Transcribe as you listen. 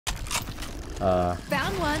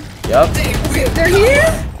Found one. Yep. They're here?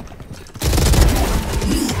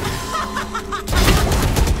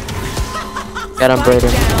 Get him,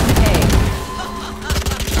 Brayden.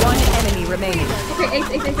 One enemy remaining. Okay, Ace.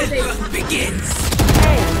 Begins.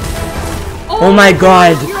 Oh my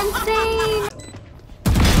god. You're insane.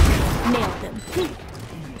 Nailed them.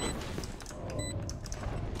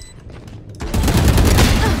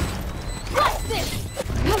 What's this?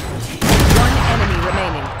 One enemy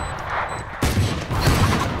remaining.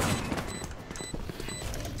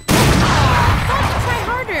 Try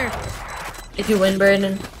harder. If you win,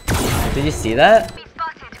 Brandon. Did you see that?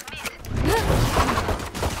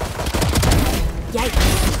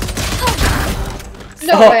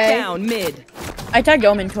 No way. Down mid. I tagged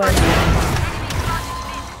Omen twice.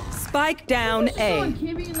 Spike down A.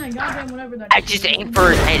 I just aimed for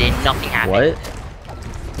his head and nothing happened. What?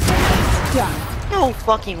 No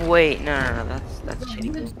fucking way. No, that's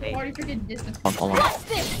shitty. Hold on.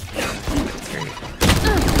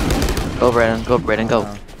 Go, Brandon. Go, Brandon. Go.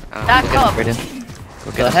 Back up. Brandon.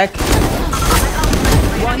 What the heck?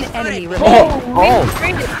 One enemy remaining. Oh!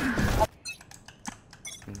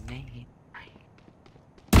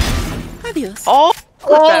 Adios. Oh!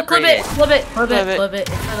 Oh, clip it. It's for the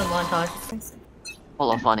montage.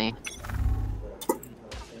 Full of funny.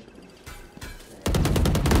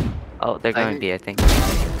 Oh, they're going to be, I think.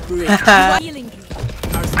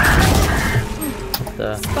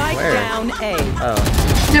 Spike Where? down A. Oh.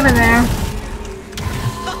 It's over there.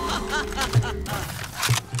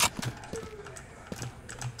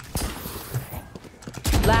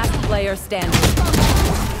 Last player standing.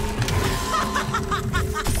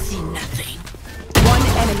 See nothing. One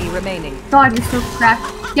enemy remaining. God, you're so cracked.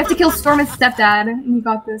 You have to kill Storm and Stepdad, and you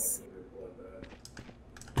got this.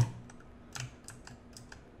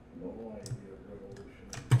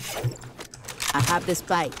 I have this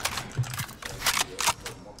bite.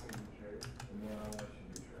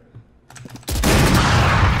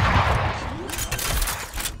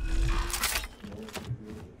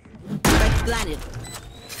 Planted.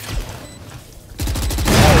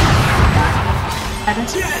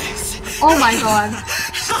 Oh my god.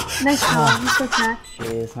 Nice job. You're so cracked.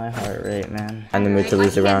 Jeez, my heart rate, man. I'm in the mood to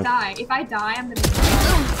lose a round. If I die, I'm gonna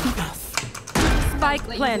die. Spike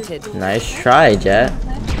planted. Nice try, Jet.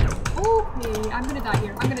 Okay, I'm gonna die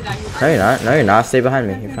here. No, you're not. No, you're not. Stay behind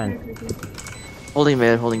me. You're fine. Holding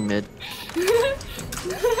mid.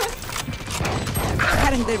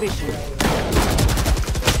 Cutting their vision.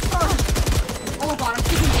 Oh god, I'm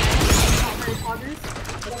taking damage.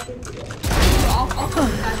 I'll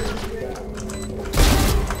come back.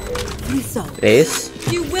 Ace.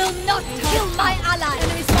 You will not kill my ally.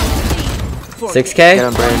 6K. Get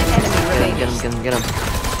him, Brandon. Get him.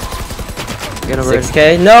 Get him, Brandon.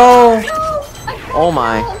 6K. No. Oh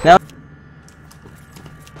my. No.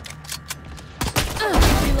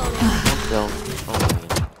 Still.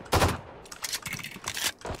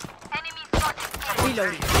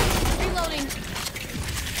 Reloading.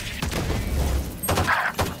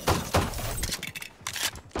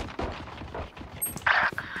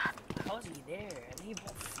 How is he there? He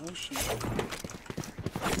bought full shit.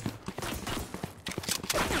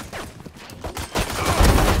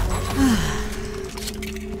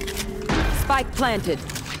 Spike planted.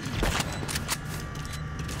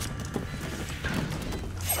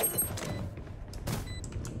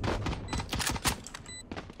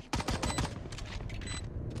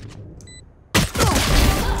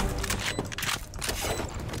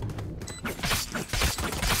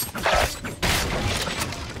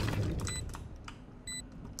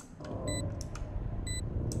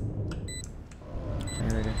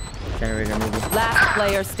 Generator maybe. Last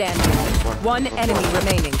player standing. One enemy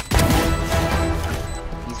remaining.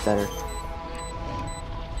 He's better.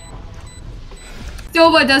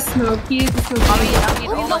 Silva does smoke. He is the smoke.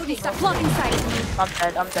 Reloading. Blocking sight.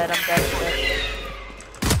 I'm dead.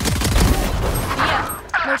 Yeah.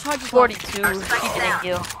 No charges. 42. Thank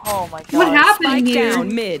you. Oh my god. What happened Spike here? down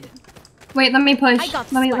mid. Wait, let me push.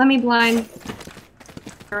 Let me blind.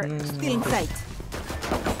 Feeling sight.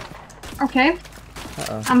 Okay.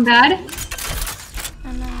 Uh-oh. I'm bad.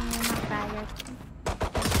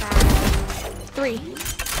 Three.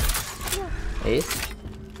 Ace.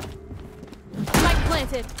 Spike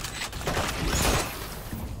planted.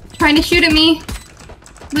 Trying to shoot at me.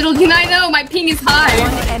 Little do I know, my ping is high.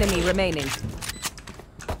 One enemy remaining.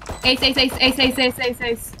 Ace.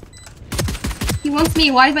 He wants me.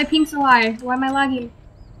 Why is my ping so high? Why am I lagging?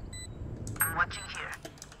 I'm watching here.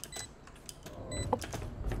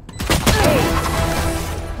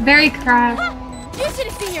 Very cracked. You should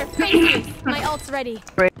have seen your face. My ult's ready.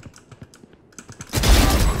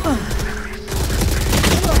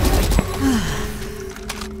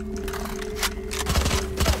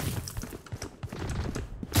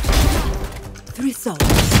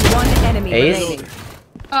 enemy Ace? remaining.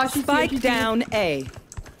 Oh, she's Spike here, she's down A. here.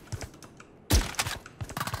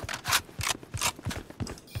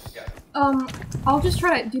 I'll just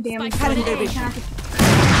try to do damage.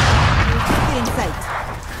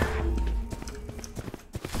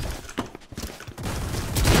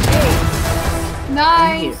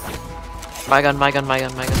 Nice. My gun.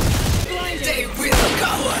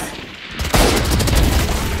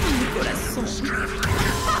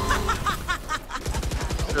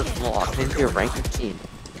 Maybe you're rank 15.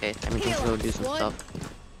 Okay, I mean, just go do some stuff.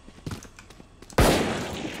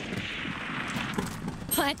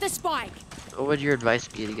 Plant the spike. What would your advice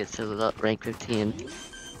be to get to the rank 15?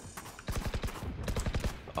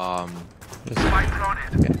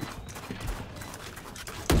 Okay.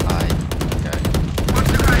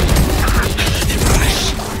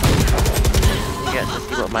 Yeah, let's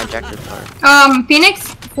see what my objectives are. Phoenix,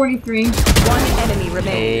 43. One enemy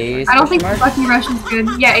remaining. Ace? I don't think question mark? Lucky Rush is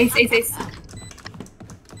good. Yeah, ace.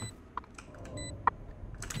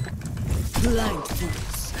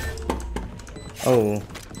 Oh.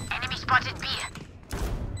 Enemy spotted B.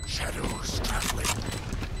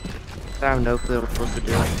 I have no clue what I'm supposed to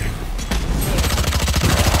do.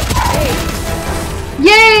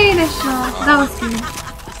 Yay, nice shot. That was good.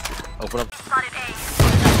 Open up. Spotted A.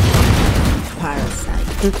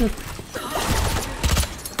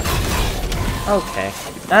 Okay.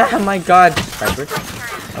 Ah, my god. Viper.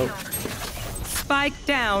 Oh. Spike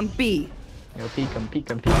down B. Yo, peek him.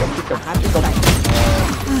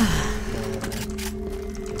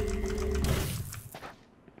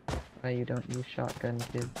 Why you don't use shotgun,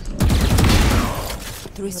 kids?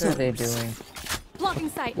 What are they doing? Blocking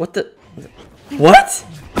sight. What the? What?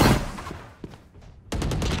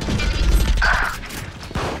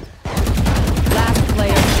 Last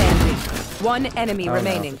player standing. One enemy Oh,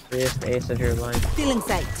 remaining. No. Ace of your line. Feeling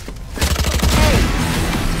sight.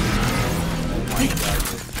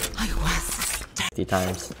 50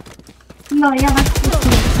 times. No, yeah, that's good.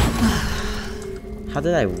 How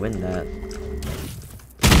did I win that?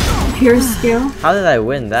 Pure skill. How did I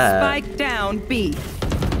win that? Spike down B.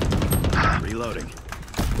 Reloading.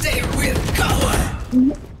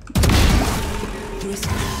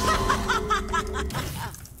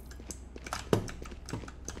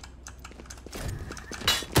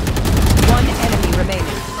 One enemy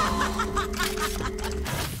remaining.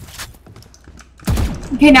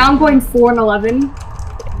 Okay, now I'm going 4 and 11.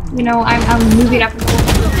 You know, I'm moving up the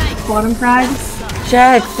bottom frags.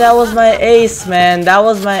 Jack, that was my ace, man. That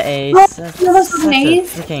was my ace. Oh, That's that was such an a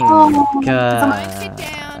ace? freaking Oh. god.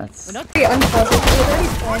 Down. That's... Very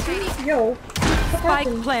unfortunate. Yo. Spike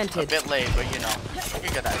planted. Bit late, but you know,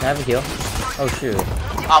 you're good at Can I have a heal? Oh shoot.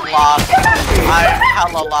 I'm lost. I'm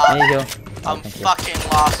hella I need a lost. heal. I'm Thank you. fucking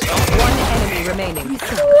lost. One enemy remaining.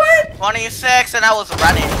 26 and I was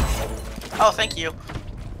running. Oh, thank you.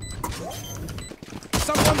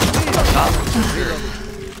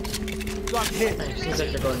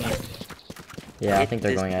 Yeah, I think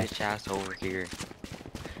they're going A. Bitch ass over here.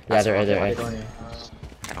 Yeah, they're A.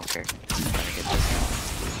 I don't care.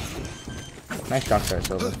 Nice drop start,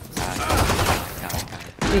 Silver. God.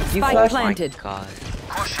 Dude, you Spike flashed? planted. God.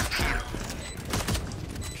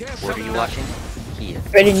 What are you watching? Kia.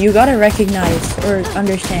 Brayden, you gotta recognize or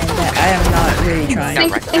understand that I am not really trying.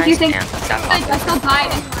 Thank you. I still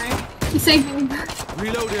died anyway. You saved me.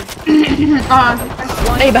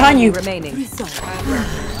 Hey, behind you. Remaining.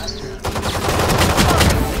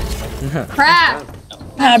 Crap.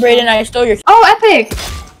 Ah, Brayden, I stole your. Oh, epic.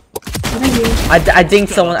 Thank you. I dinked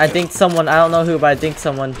someone, I don't know who, but I dinked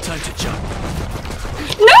someone. No!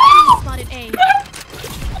 Spotted A.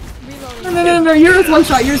 No. Yours one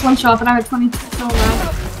shot, but I'm at 20. So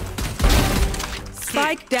loud.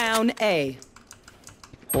 Spike down A.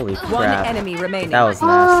 Holy One crap. enemy remaining. That was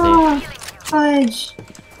nasty. Oh, fudge.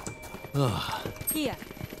 Here.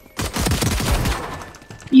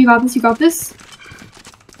 You got this.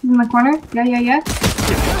 In my corner. Yeah.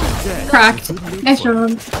 Cracked. Nice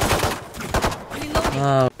job.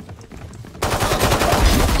 Oh.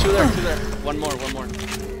 Two there. One more. I'm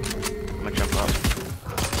gonna jump up.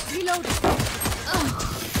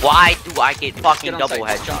 Why do I get fucking double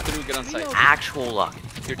headshot? Get on site. Actual luck.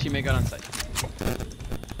 Your teammate got on site.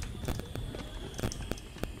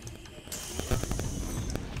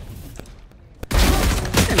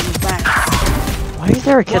 Why is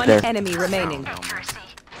there a kid One there? enemy remaining.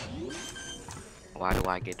 Why do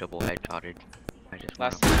I get double headshotted? I just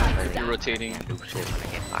Last wanna time, play you're down rotating. and do shit when I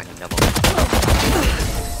get fucking double.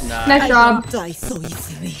 Nice job.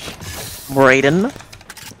 Brayden.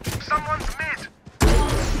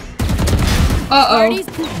 Uh-oh.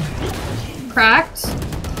 Cracked.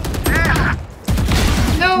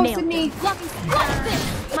 No, Nailed Sydney. it. Blocking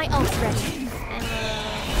sight. My ult's ready.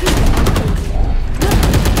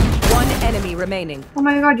 One enemy remaining. Oh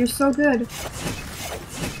my god, you're so good.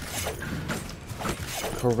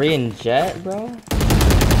 Korean jet, bro?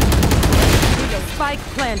 Spike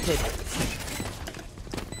planted.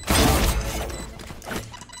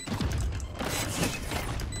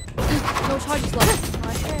 No charges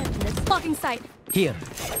left. Blocking sight. Here.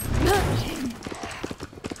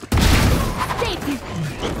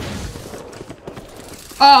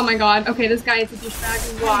 Oh my god. Okay, this guy is a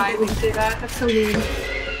douchebag. Why would you say that? That's so weird.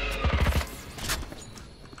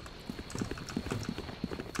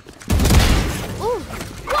 Ooh,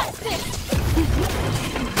 what's this?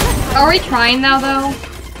 Are we trying now, though?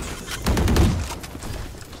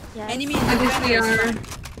 Yeah. I guess we are.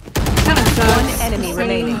 Kind of sucks. One enemy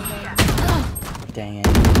remaining. Dang it.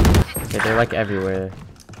 Okay, they're like everywhere.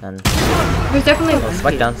 Then There's definitely oh,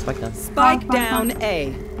 spike down, spike down. Spike down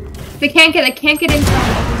A. They can't get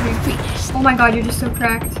inside. Oh my god, you're just so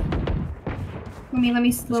cracked. Let me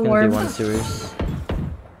Just slow gonna warp. do one sewers.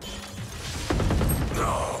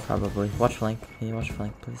 Probably. Watch flank. Can you watch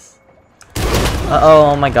flank, please?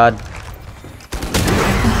 Oh my god.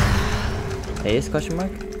 Ace question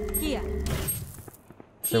mark? Here.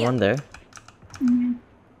 Is there one there? Mhm.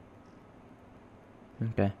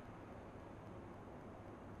 Okay.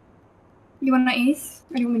 You want an ace?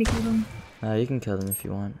 Or do you want me to kill them? You can kill them if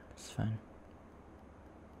you want. It's fine.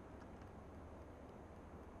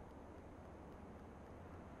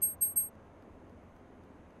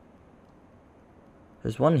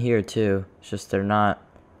 There's one here too. It's just they don't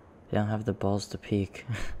have the balls to peek.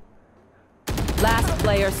 Last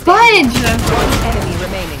player standing. Fudge! One enemy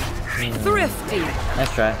remaining. Thrifty.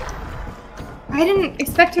 Nice try. I didn't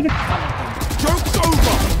expect her to. Joke's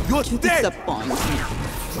over. You're dead.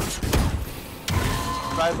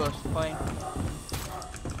 Drivers, fine.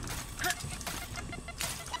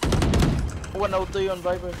 One out there on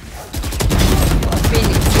driver.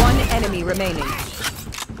 One enemy remaining.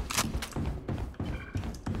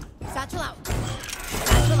 Satchel out.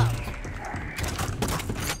 Satchel out.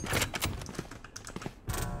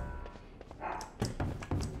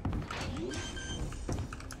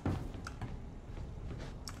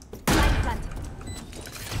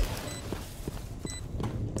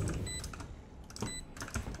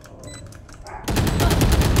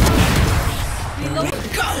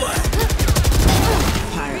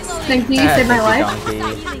 Dinky, you saved my life.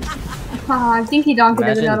 Donkey. Dinky Donkey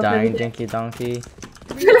doesn't know Imagine how to dying play. Dinky Donkey.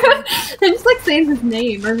 I just like saying his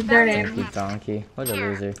name or their name. Dinky Donkey. What a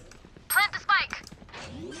loser. Plant the spike.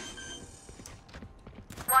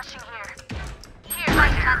 Watching here. Here, I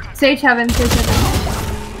planted. Sage Heaven, Sage Heaven.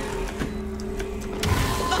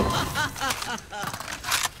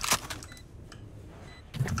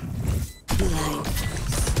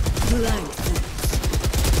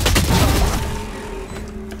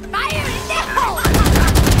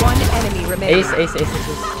 One enemy remaining. Ace.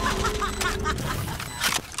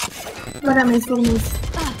 What a miss, what a miss.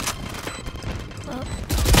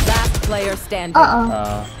 Last player standing.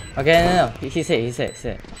 Okay, no. He's hit.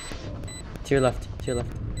 To your left.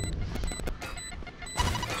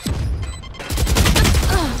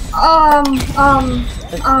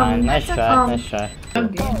 That's fine. Nice try.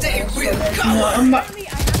 Help me.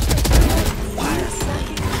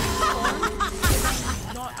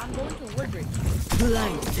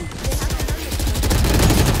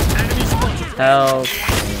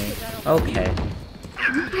 Okay.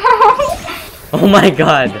 Oh my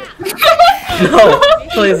god. No,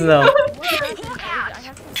 please no.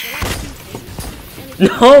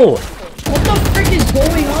 No! What the frick is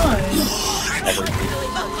going on?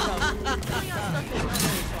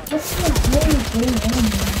 What's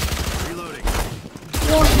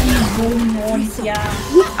going on? Yeah.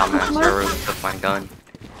 Oh man, Seiren took my gun.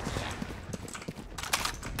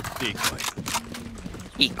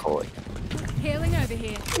 Decoy. Healing over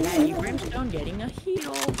here. Hey, Brimstone getting a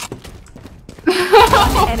heal.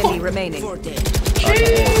 One enemy remaining.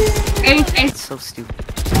 Ace. So stupid.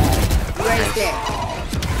 Right there.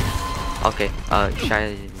 Okay,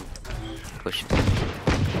 shy push.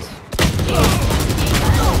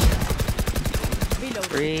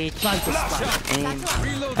 Reach. Aim.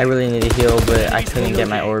 I really need a heal, but I couldn't get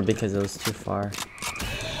my orb because it was too far.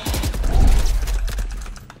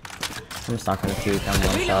 I'm just not gonna puke, I'm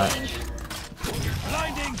one shot.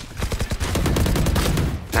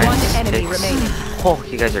 Nice. One enemy remaining. Oh,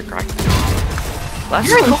 you guys are crying.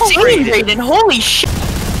 You're insane, Raiden. Holy shit.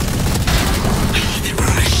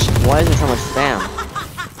 Why is there so much spam?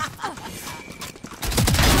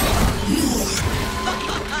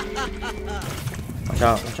 Watch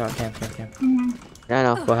out, camp. Yeah, I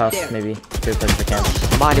know. Full house, maybe. Good place for camp.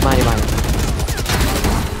 Behind you, behind you, behind you.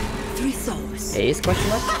 Ace, question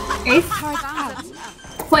mark? Ace.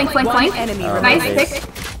 Flank, flank, One flank. enemy Oh, Nice, remaining. pick.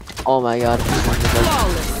 Oh my god.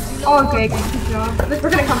 Flawless. Oh, okay, good job. We're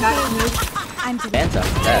gonna come back to this. Phantom.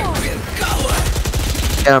 Dead.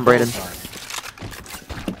 Get him, Brayden.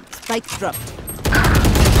 Spike dropped.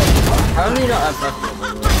 How do you not have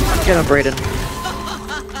Get him, Brayden.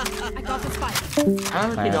 I got the spike. How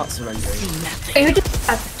are you not surrendering? Hey, who just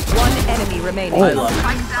One enemy remaining. I love it.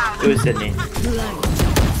 It was Sydney.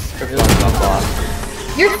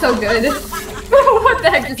 You're so good. What the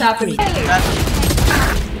heck just happened?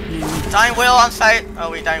 Dying whale on site. Oh,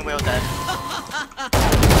 we dying whale dead.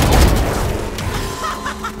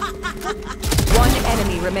 One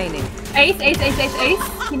enemy remaining. Ace, ace, ace, ace, ace.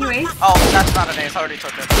 Can you ace? Oh, that's not an ace. I already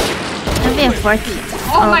took it.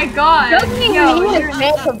 Oh my god. Yo, you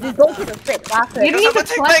didn't even Someone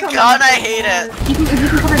take my gun. I hate it. You can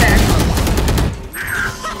cover there.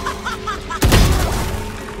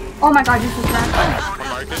 Oh my god, you're so bad.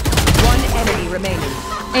 One enemy remaining.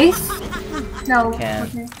 Ace? No. Can't.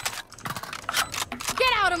 Okay.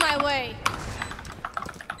 Get out of my way.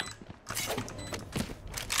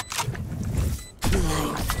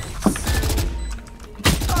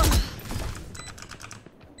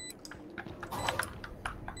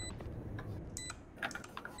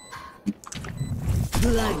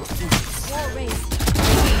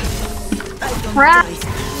 Crap.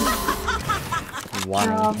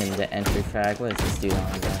 Wanting him to entry frag. What is this dude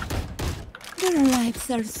on about? Their lives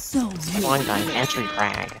are so One guy, entry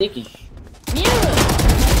frag.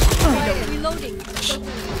 Reloading.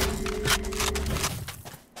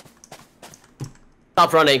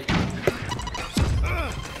 Stop running.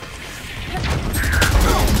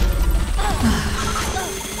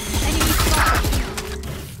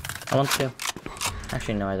 I want to.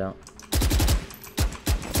 Actually, no, I don't.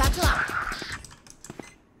 Satchel out.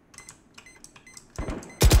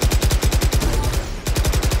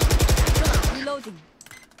 Reloading.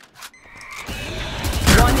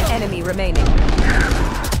 One enemy remaining.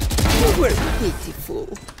 You were pitiful.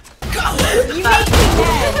 You make me mad.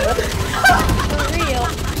 For real.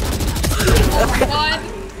 Oh my god.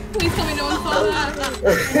 Please tell me no one saw that.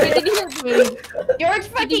 Wait, did you hear me? George Did you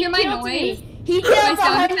fucking hear my killed noise? me. He killed My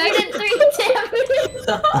sound 103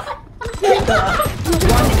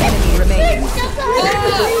 One enemy remaining.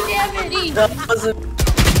 damage.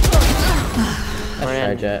 Let's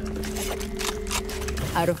try Jet.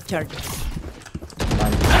 Out of charges.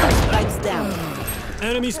 Spikes down.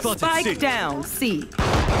 Enemy spotted. Spike down. C.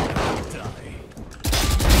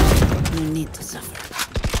 No need to suffer.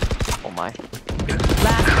 Oh my.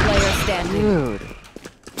 Last player standing. Dude.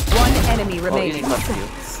 One enemy Oh, remaining. easy clutch for you.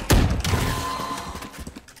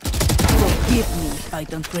 Forgive me if I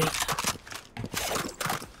don't break.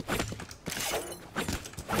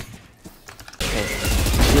 Okay.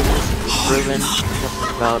 Proven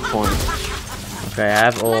about points. Okay, I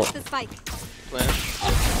have ult. Plant the spike.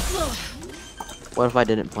 What if I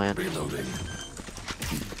didn't plant?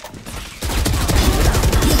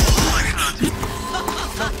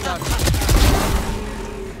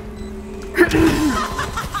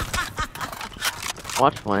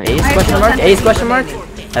 Watch one. Ace question mark? Ace question mark?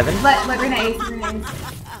 Heaven? Let Rina ace. Rina ace.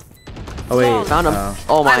 Oh wait. Found him. Oh.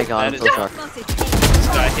 Oh my god, I'm so shocked. This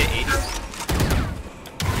guy hit 80.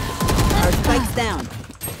 Our spike's down.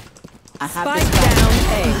 I have Spike the spike. down.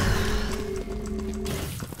 A.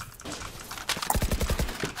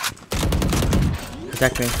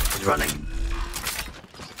 Protect me. He's running.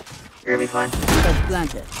 You're gonna be fine. Spike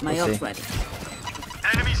planted. My We'll ult see. ready.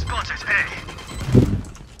 Enemy spotted. A.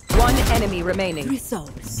 One enemy remaining.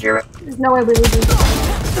 Results. You're There's no way we lose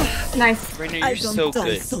this. Nice. Rainer, I you're don't so die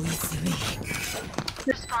good. so easily.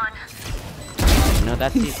 Spawn. No,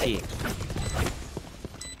 that's CC.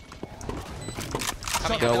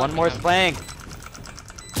 Yo, one more flank.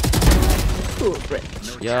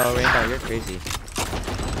 Yo, Rainbow, you're crazy.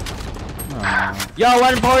 Aw. Yo,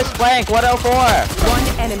 one more flank, 104. One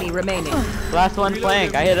enemy remaining. Last one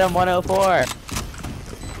flank, I hit him 104.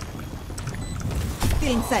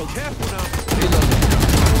 Still inside.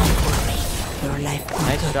 Your life.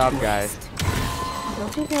 Nice job, guys.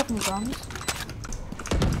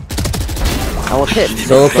 I will hit.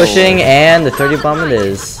 Solo pushing and the 30 bomb it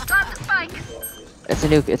is. Plant the spike. It's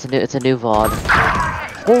a new VOD.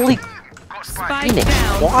 Holy Spike Phoenix,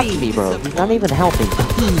 down. watch B. me, bro. He's not even helping.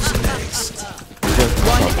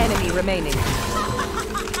 One enemy remaining.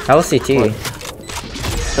 How was CT?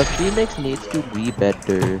 The Phoenix needs to be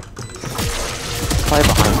better. Probably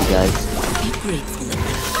behind you guys. Be grateful.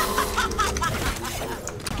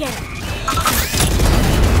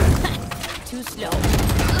 too slow.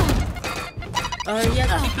 Yeah,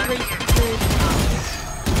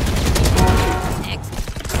 Next.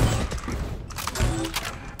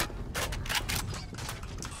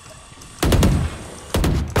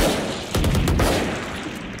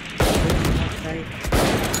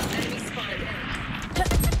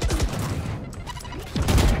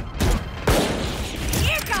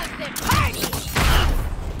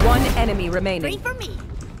 One enemy remaining. Wait for me.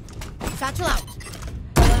 Satchel out.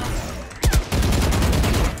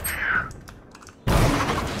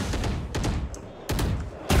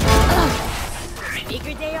 The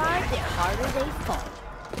bigger they are, the harder they fall.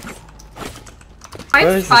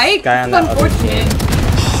 Where is this guy on that other team?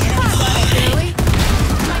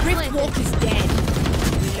 Rift Wolf is dead.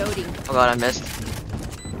 Reloading. Oh god, I missed.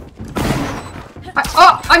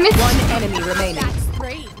 I missed. One enemy remaining. That's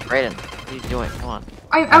three. Raiden, what are you doing? Come on.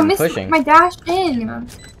 I missed pushing. my dash in.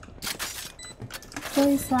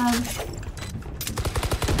 Really sad.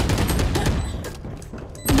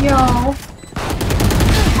 Yo.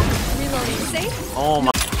 Reloading. Safe. Oh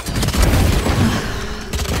my.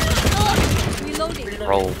 Reloading.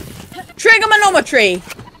 Roll. Trigonometry.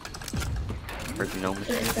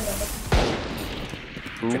 Trigonometry.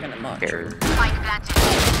 Trigonometry.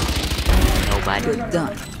 Nobody. Good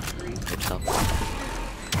done. Good stuff.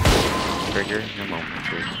 Trigger,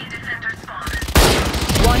 trigonometry.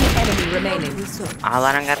 One enemy remaining. I'll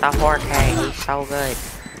let him get the 4K. He's so good.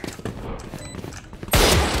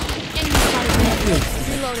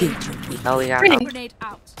 Reloading. Oh, we got Pretty. Grenade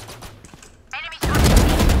out.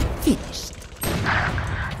 Finished.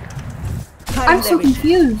 I'm so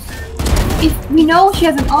confused. If we know she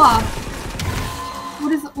has an off,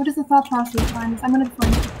 what is the thought process behind this? I'm gonna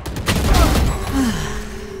play.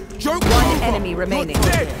 Joke One over. enemy remaining.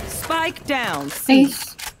 You're dead. Spike down. C.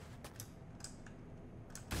 Ace.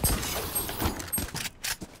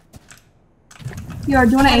 Yo,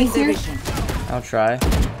 do you want to ace here? I'll try.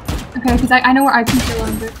 Okay, because I know where I can kill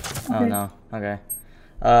him, but okay. Oh no. Okay.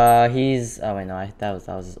 He's. Oh wait, no. That was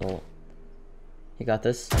his ult. He got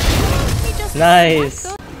this. Nice.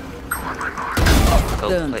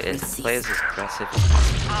 Go play as aggressive.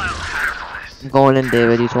 I'm going in,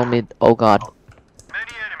 David. You told me. Oh god.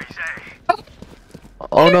 Many enemies, eh?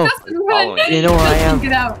 Oh no. Justin, run. You know where I am.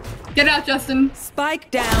 Get out. Get out, Justin. Spike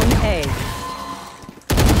down A.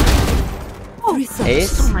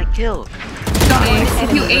 Ace? Oh my kill. Don't ace.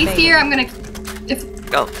 If you ace here, I'm gonna. If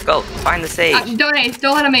Go. Find the sage. don't ace.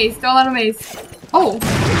 Don't let him ace. Don't let him ace. Oh.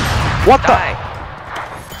 What the?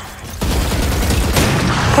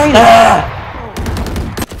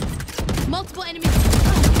 Multiple enemies.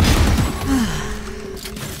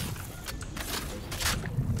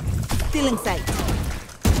 Still in sight.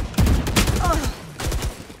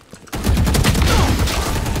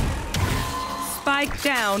 Spike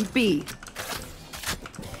down B.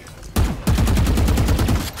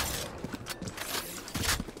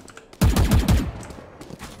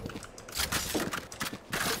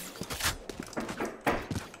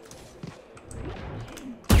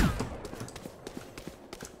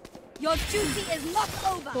 Your duty is not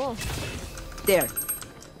over. Cool. There.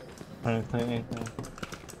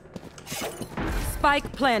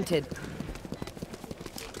 Spike planted.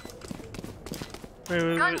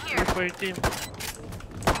 Gun here.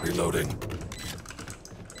 Reloading.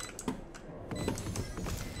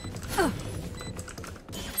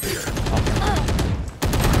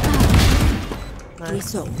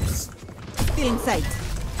 Resource. Still in sight.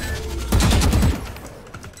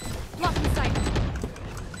 Lock in sight.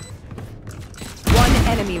 One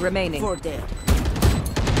enemy remaining. Four dead.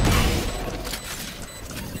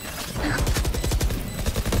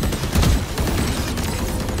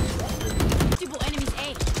 Multiple enemies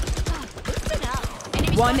A. Listen up.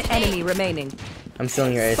 Enemy One spotted A. enemy remaining. I'm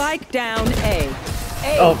stealing your ace. Spike down A.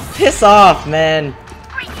 A. Oh, piss off, man.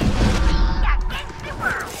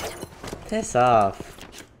 Piss off.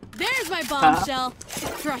 There's my bombshell.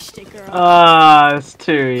 Crushed it, girl. It's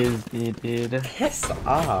too easy, dude. Piss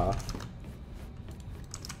off.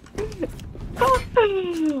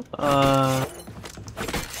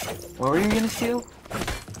 What were you gonna steal?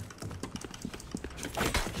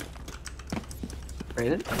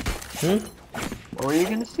 Raiden? What were you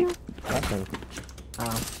gonna steal? Nothing.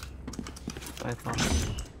 Oh. I thought.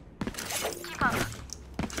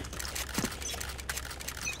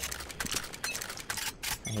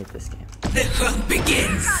 I hate this game. The hunt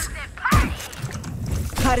begins.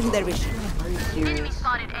 Cutting their vision. Are you serious? Enemy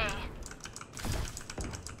spotted A.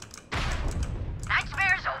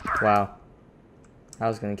 Nightmare's over. Wow. I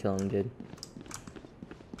was gonna kill him, dude.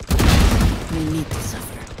 We need to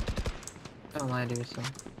suffer. Don't lie to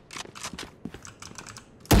yourself.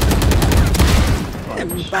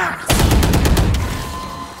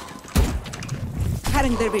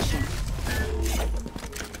 Cutting their vision.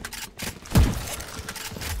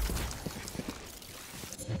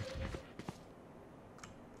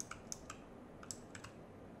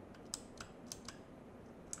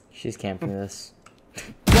 She's camping this.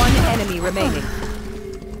 One enemy remaining.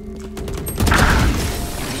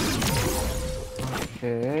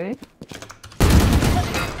 Okay.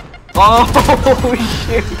 Oh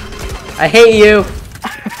shit! I hate you.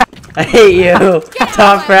 I hate you.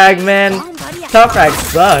 Top frag, man. Top frag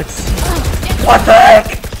sucks. What the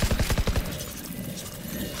heck?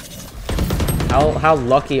 How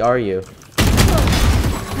lucky are you?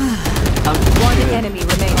 One enemy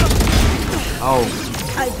remaining. Oh.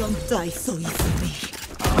 I don't die so easily.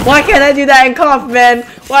 Why can't I do that in comp, man?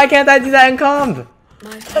 Why can't I do that in comp?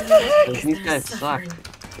 What the heck? These guys suck.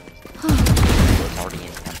 Already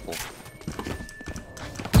in temple.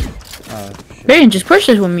 Oh, Raiden, just push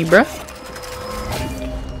this with me, bro.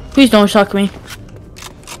 Please don't shock me.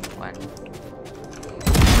 What?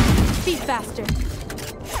 Speed faster.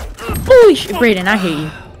 Holy shit, Raiden, I hate you.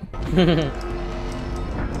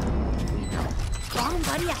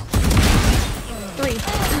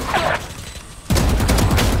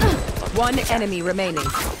 One enemy remaining.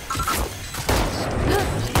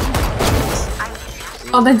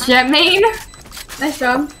 Oh, the jet main? Nice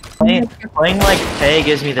job. Playing like Faye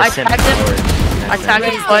gives me the sim. I tagged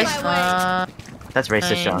him twice. That's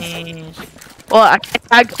racist, John. Well, I can't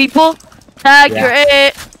tag people. Tag, Yeah. you're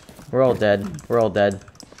it. We're all dead. We're all dead.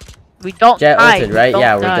 We don't Jet die. ulted, right? We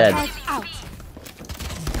Yeah, don't we're die. dead.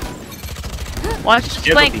 Watch this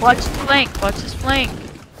flank. Watch this flank. Watch this flank.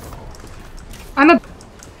 I'm a.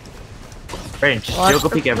 Range. Watch Go the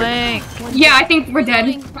peek everything. flank. Yeah, I think we're dead.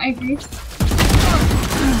 I agree.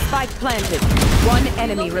 Spike planted. One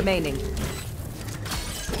enemy remaining.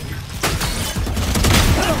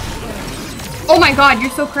 Oh my god,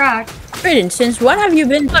 you're so cracked. Raiden, since when have you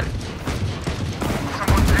been? God,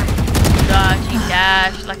 she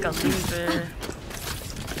dashed like a loser.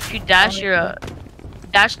 If you dash, you're a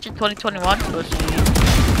dash to 2021.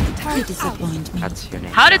 You disappoint me. That's your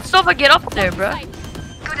name. How did Sofa get up there, bro?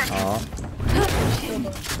 Aw.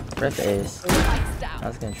 Rip Ace. I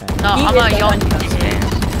was gonna try. No, I'm not young.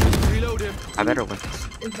 I better win this.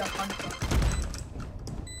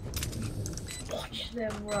 Watch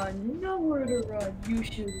them run. You know where to run. You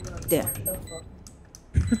should run. There.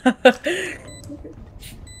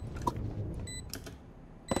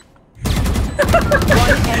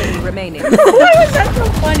 One enemy remaining. Why was that so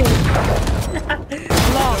funny?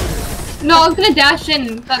 No, I was gonna dash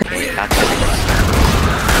in. But...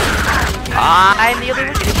 I nearly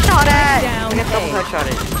was getting shot at! I got double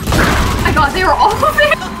headshotted. I got they were all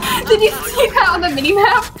there. Did you see that on the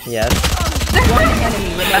minimap? Yes. One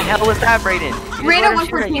enemy What the remaining. hell was that, Brayden? Raiden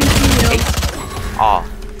 114 to you. Aw.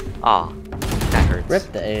 Aw. That hurts.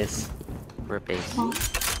 Rip the Ace. Rip Ace.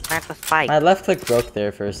 I have to fight. My left click broke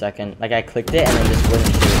there for a second. Like I clicked it and then just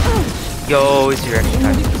wouldn't shoot. Yo, is your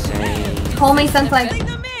exercise insane? Call me Sensei.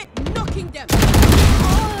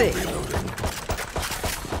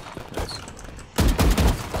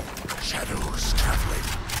 Shadows traveling.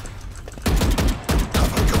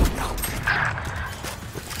 Cover going out.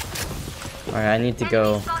 Alright, I need to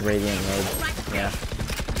go Radiant mode. Yeah.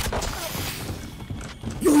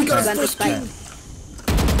 You guys first kill.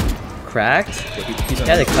 Cracked?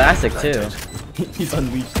 Yeah, the classic too. He's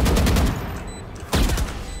unleashed.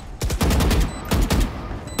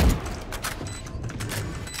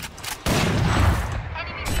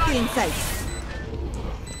 Inside.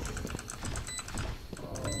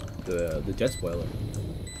 The jet spoiler.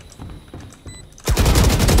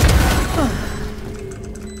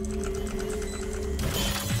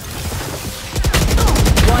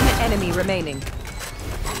 One enemy remaining.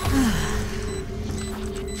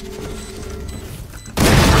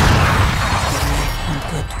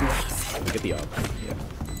 Look at the op. Yeah.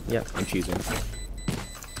 Yep. I'm choosing.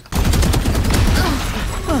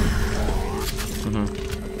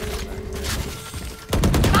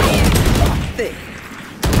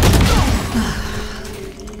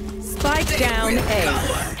 Spike down A.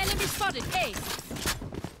 Enemy spotted. A.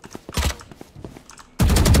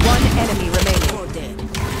 One enemy remaining. Dead.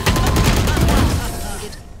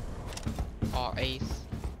 Oh, Ace.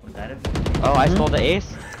 Was that it? Oh, I stole the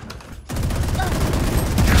ace?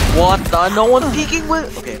 What the? No one peeking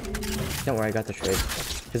with. Okay. Don't worry, I got the trade.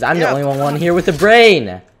 Because I'm the only one here with the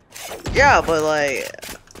brain! Yeah, but like.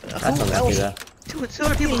 That's unlucky though. Two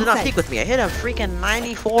other people did not peek with me. I hit a freaking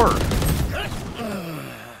 94.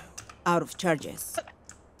 Out of charges.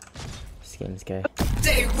 This game's gay.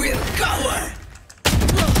 They will cover.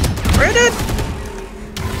 Brandon!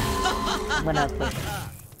 I'm gonna push.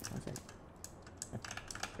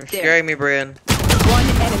 You're scaring me, Brian. One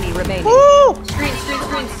enemy remaining. Woo! Screen.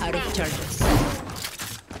 Out of charges.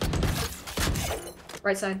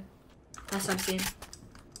 Right side. Last time seen.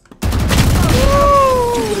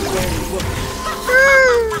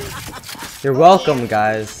 You're welcome,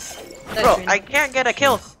 guys. Bro, I can't get a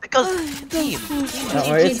kill because team. Don't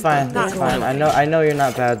worry, it's fine. It's fine. I know you're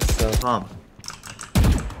not bad, so.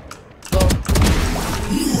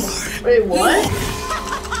 Wait, what?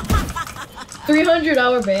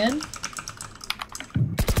 300-hour ban?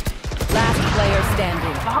 Last player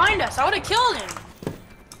standing. Behind us, I would have killed him.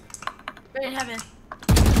 Right in heaven.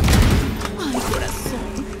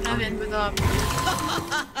 Heaven with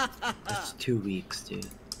That's 2 weeks, dude.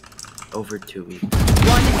 Over 2 weeks.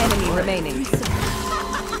 One enemy remaining.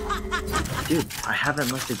 Dude, I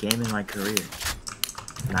haven't missed a game in my career.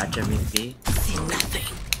 Match MVP?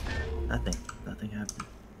 Nothing. Nothing happened.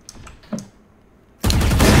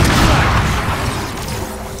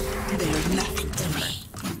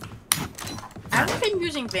 I haven't been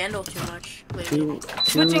using Vandal too much lately.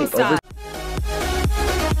 Switching sides.